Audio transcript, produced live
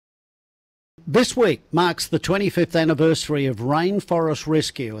This week marks the 25th anniversary of Rainforest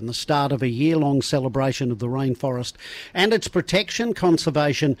Rescue and the start of a year-long celebration of the rainforest and its protection,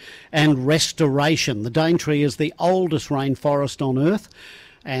 conservation and restoration. The Daintree is the oldest rainforest on Earth,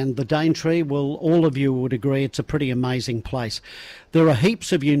 and the Daintree, well, all of you would agree it's a pretty amazing place. There are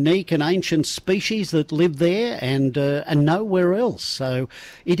heaps of unique and ancient species that live there and nowhere else. So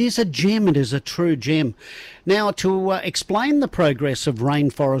it is a gem, it is a true gem. Now, to explain the progress of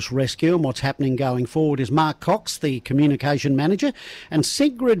Rainforest Rescue and what's happening going forward is Mark Cox, the Communication Manager, and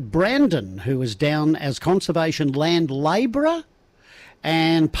Sigrid Brandon, who is down as Conservation Land Labourer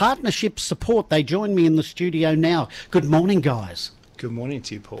and Partnership Support. They join me in the studio now. Good morning, guys. Good morning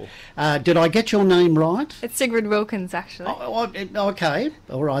to you, Paul. Did I get your name right? It's Sigrid Wilkins, actually. Oh, okay.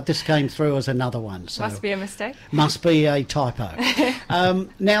 All right. This came through as another one. So must be a mistake. Must be a typo.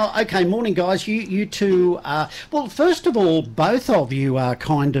 Now, okay, morning, guys. You two well, first of all, both of you are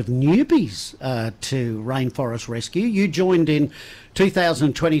kind of newbies to Rainforest Rescue. You joined in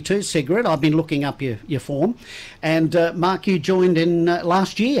 2022, Sigrid. I've been looking up your form. And Mark, you joined in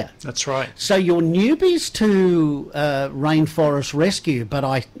last year. That's right. So you're newbies to Rainforest Rescue, but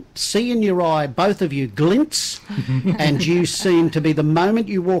I see in your eye, both of you, glints, and you seem to be, the moment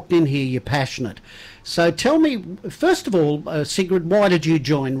you walked in here, you're passionate. So tell me, first of all, Sigrid, why did you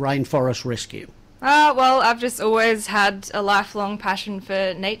join Rainforest Rescue? Well, I've just always had a lifelong passion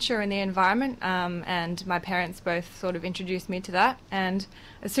for nature and the environment, and my parents both sort of introduced me to that. And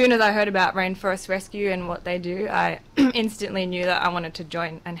as soon as I heard about Rainforest Rescue and what they do, I instantly knew that I wanted to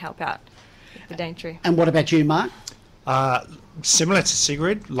join and help out with the Daintree. And what about you, Mark? Similar to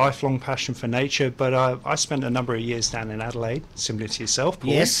Sigrid, lifelong passion for nature, but I spent a number of years down in Adelaide, similar to yourself, Paul.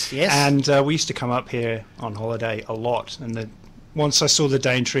 Yes. And we used to come up here on holiday a lot, and once I saw the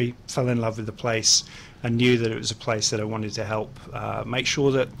Daintree, fell in love with the place and knew that it was a place that I wanted to help make sure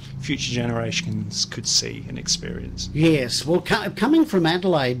that future generations could see and experience. Yes. Well, coming from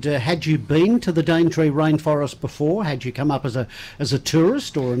Adelaide, had you been to the Daintree rainforest before? Had you come up as a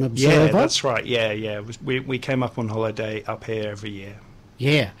tourist or an observer? Yeah, that's right. Yeah. We came up on holiday up here every year.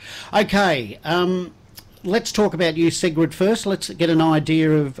 Yeah. Okay. Let's talk about you, Sigrid, first. Let's get an idea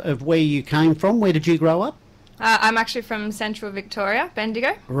of where you came from. Where did you grow up? I'm actually from central Victoria,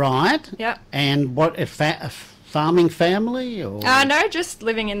 Bendigo. Right. Yep. And what, a farming family? Or? No, just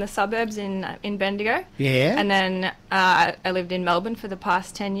living in the suburbs in Bendigo. Yeah. And then I lived in Melbourne for the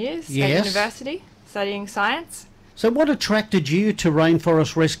past 10 years at university, studying science. So what attracted you to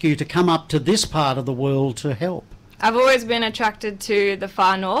Rainforest Rescue to come up to this part of the world to help? I've always been attracted to the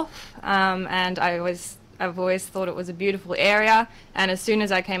far north, and I've always thought it was a beautiful area, and as soon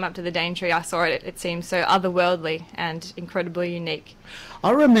as I came up to the Daintree, I saw it. It seemed so otherworldly and incredibly unique. I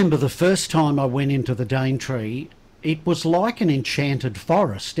remember the first time I went into the Daintree, it was like an enchanted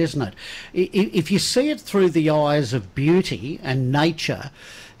forest, isn't it? If you see it through the eyes of beauty and nature,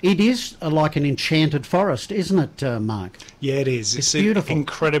 it is like an enchanted forest, isn't it, Mark? Yeah, it is. It's beautiful. An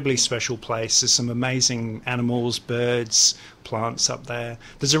incredibly special place. There's some amazing animals, birds, plants up there.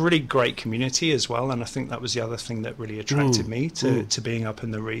 There's a really great community as well, and I think that was the other thing that really attracted me to being up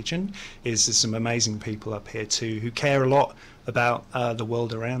in the region, is there's some amazing people up here too who care a lot about the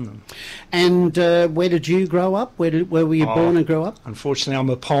world around them. And where did you grow up? Where were you born and grew up? Unfortunately, I'm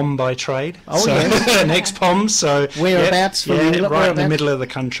a POM by trade. Oh, so, yes. an ex-POM, so... Whereabouts? Right in the middle of the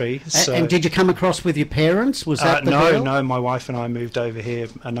country. So. And did you come across with your parents? Was that the deal? No, my wife and I moved over here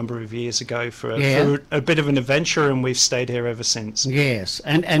a number of years ago for a bit of an adventure, and we've stayed here ever since. Yes,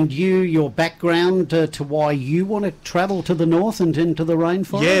 and your background to why you want to travel to the north and into the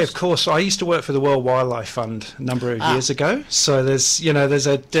rainforest? Yeah, of course. I used to work for the World Wildlife Fund a number of years ago. So there's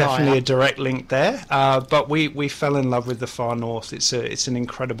definitely a direct link there. But we fell in love with the far north. It's an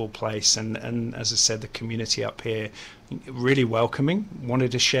incredible place, and as I said, the community up here really welcoming.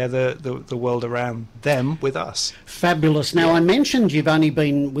 Wanted to share the world around them with us. Fabulous. Now, I mentioned you've only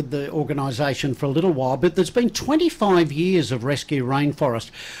been with the organisation for a little while, but there's been 25 years of Rescue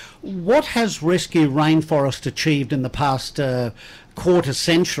Rainforest. What has Rescue Rainforest achieved in the past quarter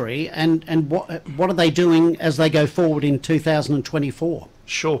century, and what are they doing as they go forward in 2024?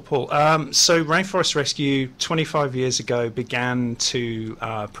 Sure, Paul. So Rainforest Rescue 25 years ago began to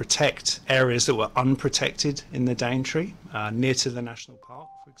protect areas that were unprotected in the Daintree, near to the national park,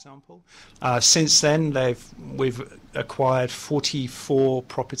 for example. Since then, we've acquired 44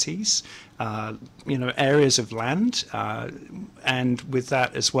 properties, areas of land, and with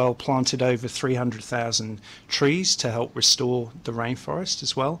that as well, planted over 300,000 trees to help restore the rainforest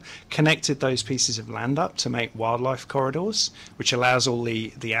as well. Connected those pieces of land up to make wildlife corridors, which allows all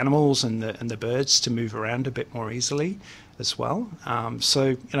the animals and the birds to move around a bit more easily. as well. So,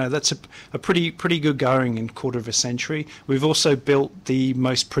 you know, that's a pretty good going in quarter of a century. We've also built the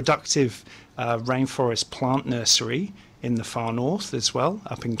most productive rainforest plant nursery in the far north as well,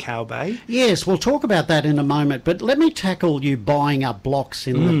 up in Cow Bay. Yes, we'll talk about that in a moment, but let me tackle you buying up blocks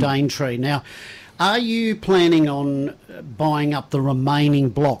in the Daintree. Now, are you planning on buying up the remaining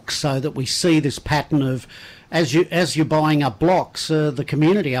blocks so that we see this pattern of, as you're buying up blocks, the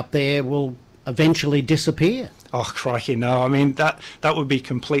community up there will eventually disappear? Oh, crikey, no. I mean, that would be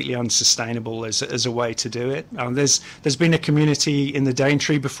completely unsustainable as a way to do it. There's been a community in the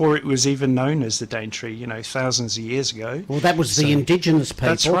Daintree before it was even known as the Daintree, you know, thousands of years ago. Well, that was the indigenous people.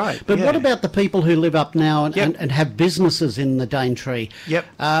 That's right. But yeah. what about the people who live up now and, Yep. and have businesses in the Daintree? Yep.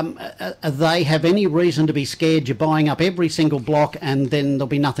 They have any reason to be scared you're buying up every single block and then there'll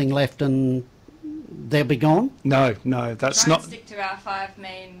be nothing left and they'll be gone? No, that's Try not... and stick to our 5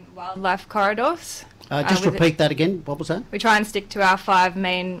 main wildlife corridors. Just repeat that again. What was that? We try and stick to our 5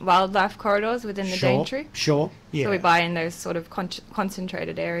 main wildlife corridors within the Daintree. Sure. Yeah. So we buy in those sort of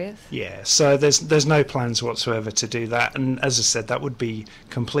concentrated areas. Yeah, so there's no plans whatsoever to do that, and as I said, that would be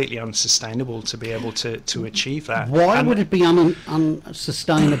completely unsustainable to be able to achieve that. Why would it be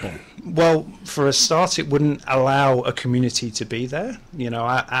unsustainable? Well, for a start, it wouldn't allow a community to be there. You know,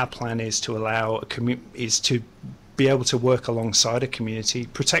 our plan is to allow to be able to work alongside a community,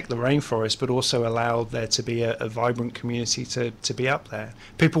 protect the rainforest, but also allow there to be a vibrant community to be up there.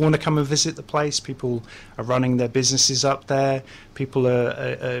 People want to come and visit the place. People are running their businesses up there. People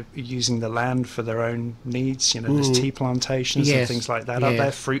are using the land for their own needs. You know, there's tea plantations and things like that up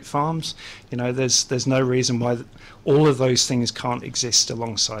there, fruit farms. You know, there's no reason why all of those things can't exist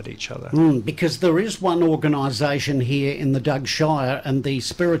alongside each other. Because there is one organisation here in the Doug Shire, and the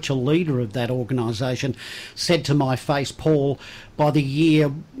spiritual leader of that organisation said to my face, Paul, by the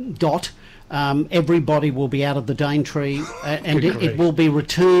year dot, everybody will be out of the Daintree and it will be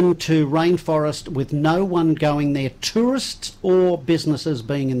returned to rainforest with no one going there, tourists or businesses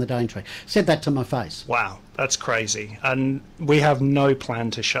being in the Daintree. Said that to my face. Wow, that's crazy. And we have no plan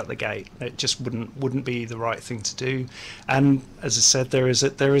to shut the gate. It just wouldn't be the right thing to do. And as I said, there is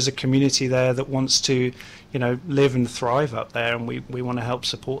a community there that wants to, you know, live and thrive up there, and we want to help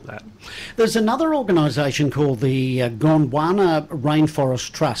support that. There's another organisation called the Gondwana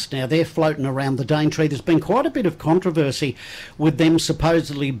Rainforest Trust. Now, they're floating around the Daintree. There's been quite a bit of controversy with them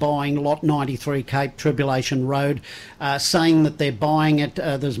supposedly buying Lot 93 Cape Tribulation Road, saying that they're buying it.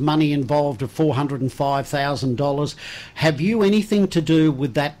 There's money involved of $405,000. Have you anything to do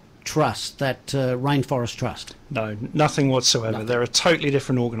with that trust, that Rainforest Trust? No, nothing whatsoever. Nothing. They're a totally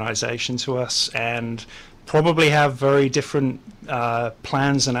different organisation to us, and probably have very different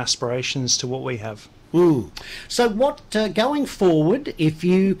plans and aspirations to what we have. So what, going forward, if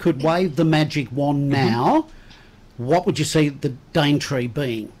you could wave the magic wand now, what would you see the Daintree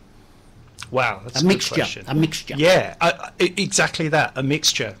being? Wow, that's a a mixture. good question. A mixture. Yeah, exactly that. A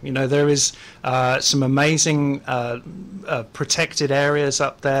mixture. You know, there is some amazing protected areas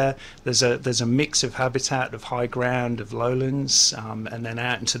up there. There's a mix of habitat, of high ground, of lowlands, and then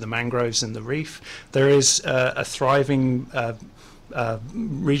out into the mangroves and the reef. There is a thriving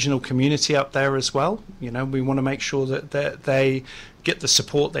regional community up there as well. You know, we want to make sure that they get the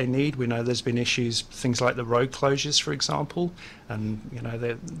support they need. We know there's been issues, things like the road closures, for example, and you know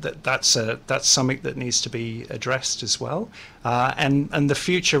that's something that needs to be addressed as well. And the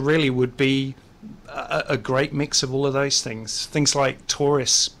future really would be a great mix of all of those things. Things like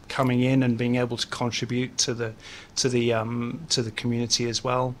tourists coming in and being able to contribute to the community as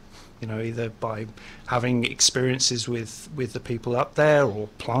well. You know, either by having experiences with the people up there, or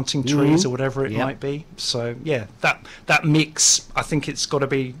planting trees, or whatever it might be. So yeah, that mix, I think it's got to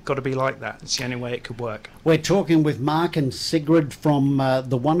be like that. It's the only way it could work. We're talking with Mark and Sigrid from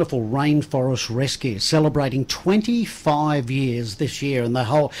the wonderful Rainforest Rescue, celebrating 25 years this year, and the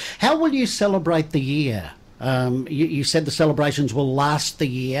whole. How will you celebrate the year? You said the celebrations will last the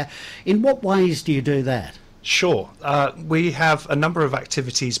year. In what ways do you do that? Sure. We have a number of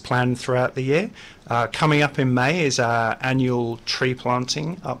activities planned throughout the year. Coming up in May is our annual tree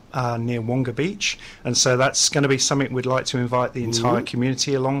planting up near Wonga Beach, and so that's going to be something we'd like to invite the entire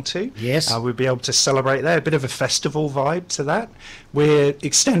community along to. Yes. We'll be able to celebrate there, a bit of a festival vibe to that. We're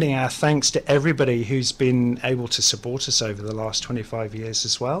extending our thanks to everybody who's been able to support us over the last 25 years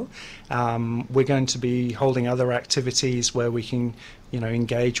as well. We're going to be holding other activities where we can, you know,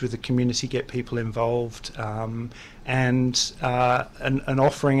 engage with the community, get people involved, and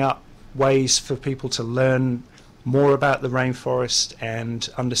offering up ways for people to learn more about the rainforest and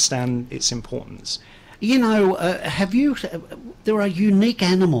understand its importance. You know, there are unique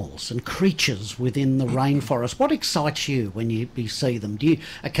animals and creatures within the rainforest. What excites you when you see them?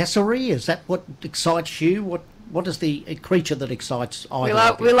 A cassowary, is that what excites you? What is the creature that excites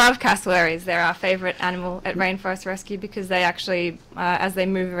either? We love cassowaries. They're our favourite animal at Rainforest Rescue because they actually, as they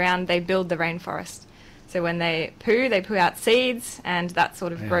move around, they build the rainforest. So when they poo out seeds, and that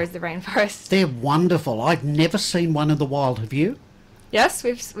sort of grows the rainforest. They're wonderful. I've never seen one in the wild. Have you? Yes,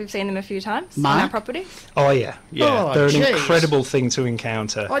 we've seen them a few times Mark? on our property. Oh yeah. Oh, they're geez. an incredible thing to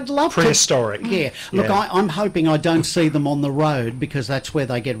encounter. I'd love Prehistoric. Yeah. Look, I'm hoping I don't see them on the road because that's where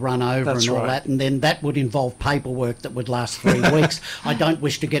they get run over That's and all right. that, and then that would involve paperwork that would last 3 weeks. I don't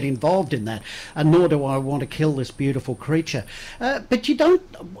wish to get involved in that, and nor do I want to kill this beautiful creature. But you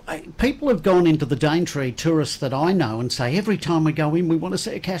don't. People have gone into the Daintree, tourists that I know, and say every time we go in we want to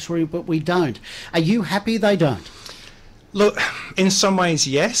see a cassowary, but we don't. Are you happy they don't? Look, in some ways,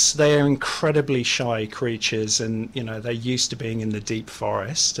 yes, they are incredibly shy creatures, and they're used to being in the deep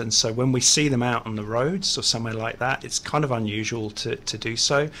forest, and so when we see them out on the roads or somewhere like that, it's kind of unusual to do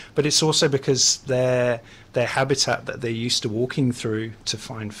so. But it's also because their habitat that they're used to walking through to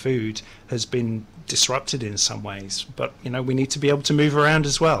find food has been disrupted in some ways. But we need to be able to move around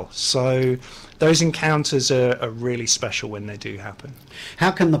as well. So those encounters are really special when they do happen.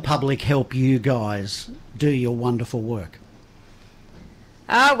 How can the public help you guys do your wonderful work?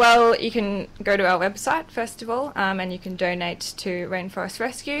 Well, you can go to our website, first of all, and you can donate to Rainforest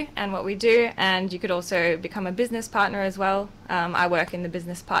Rescue and what we do, and you could also become a business partner as well. I work in the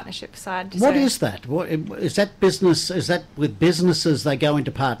business partnership side. What is that? What is that business? Is that with businesses they go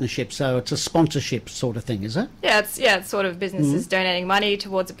into partnership, so it's a sponsorship sort of thing, is it? Yeah, it's sort of businesses donating money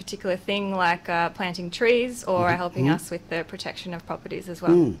towards a particular thing, like planting trees or helping us with the protection of properties as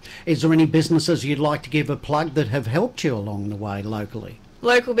well. Is there any businesses you'd like to give a plug that have helped you along the way locally?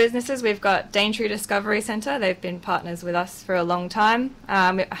 Local businesses, we've got Daintree Discovery Centre. They've been partners with us for a long time.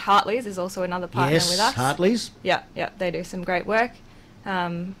 Hartley's is also another partner with us. Yes, Hartley's. Yeah, they do some great work.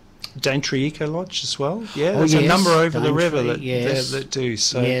 Daintree Eco Lodge as well. Yeah, Oh, there's a yes, number over the Daintree, river that yes. that do.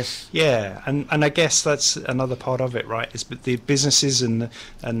 So Yes. yeah, and I guess that's another part of it, right? Is the businesses and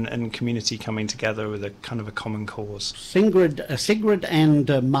community coming together with a kind of a common cause. Sigrid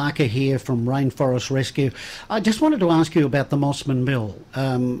and Mark are here from Rainforest Rescue. I just wanted to ask you about the Mossman Mill.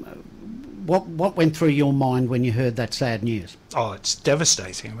 What went through your mind when you heard that sad news? Oh, it's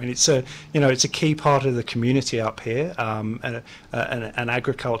devastating. I mean, it's a key part of the community up here, and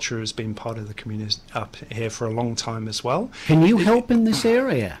agriculture has been part of the community up here for a long time as well. Can you help in this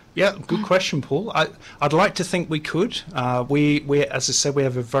area? Yeah, good question, Paul. I'd like to think we could. We as I said, we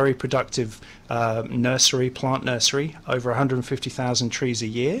have a very productive plant nursery, over 150,000 trees a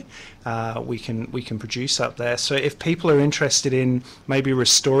year. We can produce up there. So if people are interested in maybe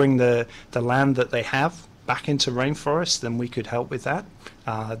restoring the land that they have back into rainforest, then we could help with that.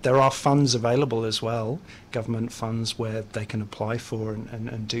 There are funds available as well, government funds where they can apply for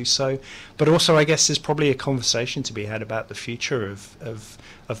and do so. But also, I guess there's probably a conversation to be had about the future of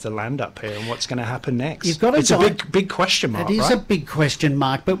the land up here and what's going to happen next. It's a big question mark, It is right? a big question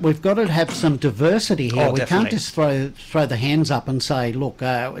mark, but we've got to have some diversity here. Oh, we definitely. can't just throw the hands up and say, look,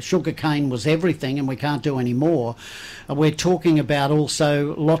 sugar cane was everything and we can't do any more. We're talking about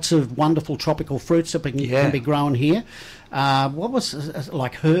also lots of wonderful tropical fruits that can be grown here. What was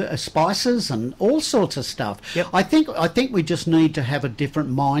spices and all sorts of stuff. Yep. I think we just need to have a different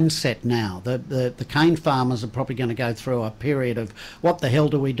mindset now. The cane farmers are probably going to go through a period of what the hell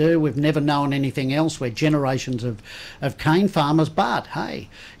do we do? We've never known anything else. We're generations of cane farmers, but hey,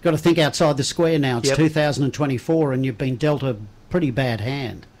 you've got to think outside the square now. It's 2024 and you've been dealt a pretty bad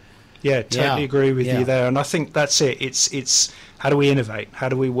hand. Yeah, totally agree with you there. And I think that's it. It's how do we innovate? How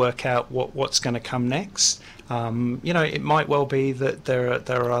do we work out what's going to come next? It might well be that there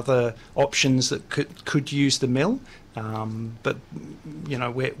are other options that could use the mill, but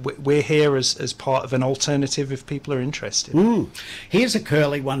we're here as part of an alternative if people are interested. Here's a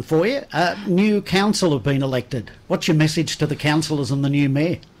curly one for you. New council have been elected. What's your message to the councillors and the new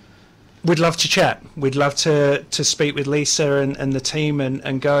mayor? We'd love to chat. We'd love to speak with Lisa and the team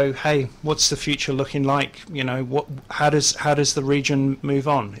and go, hey, what's the future looking like? How does the region move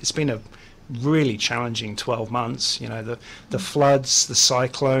on? It's been a really challenging 12 months. The floods, the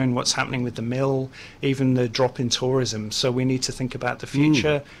cyclone, what's happening with the mill, even the drop in tourism. So we need to think about the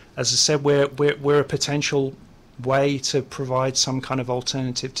future. As I said, we're a potential way to provide some kind of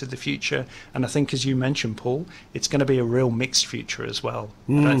alternative to the future, and I think, as you mentioned, Paul, it's going to be a real mixed future as well.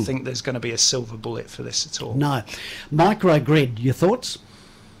 I don't think there's going to be a silver bullet for this at all. No. Microgrid, your thoughts?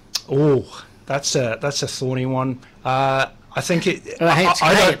 Oh, that's a thorny one. I think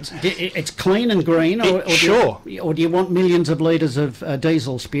it's clean and green, or sure. Do you want millions of litres of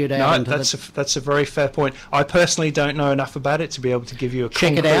diesel spewed out? No, that's a very fair point. I personally don't know enough about it to be able to give you a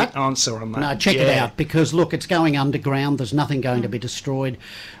concrete answer on that. No, check it out, because look, it's going underground. There's nothing going to be destroyed.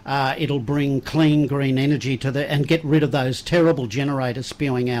 It'll bring clean green energy to and get rid of those terrible generators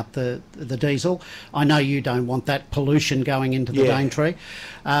spewing out the diesel. I know you don't want that pollution going into the Daintree.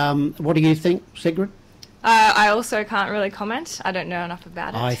 What do you think, Sigrid? I also can't really comment. I don't know enough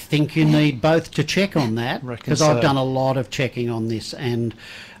about it. I think you need both to check on that, because I've done a lot of checking on this, and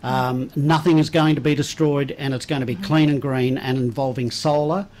nothing is going to be destroyed, and it's going to be clean and green and involving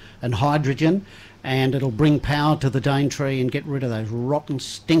solar and hydrogen, and it'll bring power to the Daintree and get rid of those rotten,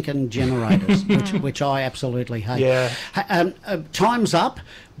 stinking generators, which I absolutely hate. Yeah. Time's up,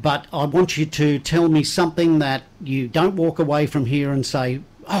 but I want you to tell me something that you don't walk away from here and say,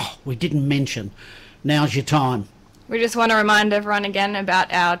 oh, we didn't mention. Now's your time. We just want to remind everyone again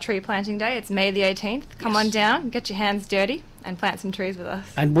about our tree planting day. It's May the 18th. Come on down, get your hands dirty, and plant some trees with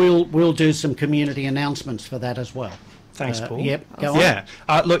us. And we'll do some community announcements for that as well. Thanks, Paul. Yep, go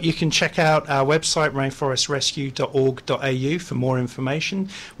on. Look, you can check out our website, rainforestrescue.org.au, for more information.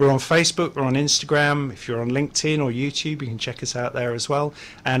 We're on Facebook, we're on Instagram. If you're on LinkedIn or YouTube, you can check us out there as well.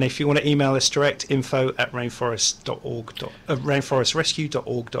 And if you want to email us direct,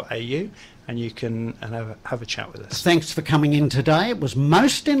 rainforestrescue.org.au, and you can have a chat with us. Thanks for coming in today. It was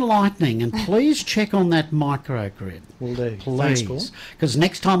most enlightening, and please check on that microgrid. Will do. Please, because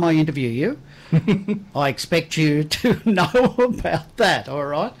next time I interview you, I expect you to know about that, all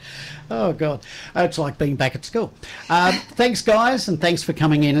right? Oh, God. It's like being back at school. Thanks, guys, and thanks for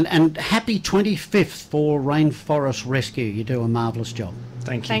coming in. And happy 25th for Rainforest Rescue. You do a marvellous job.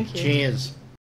 Thank you. Thank you. Cheers.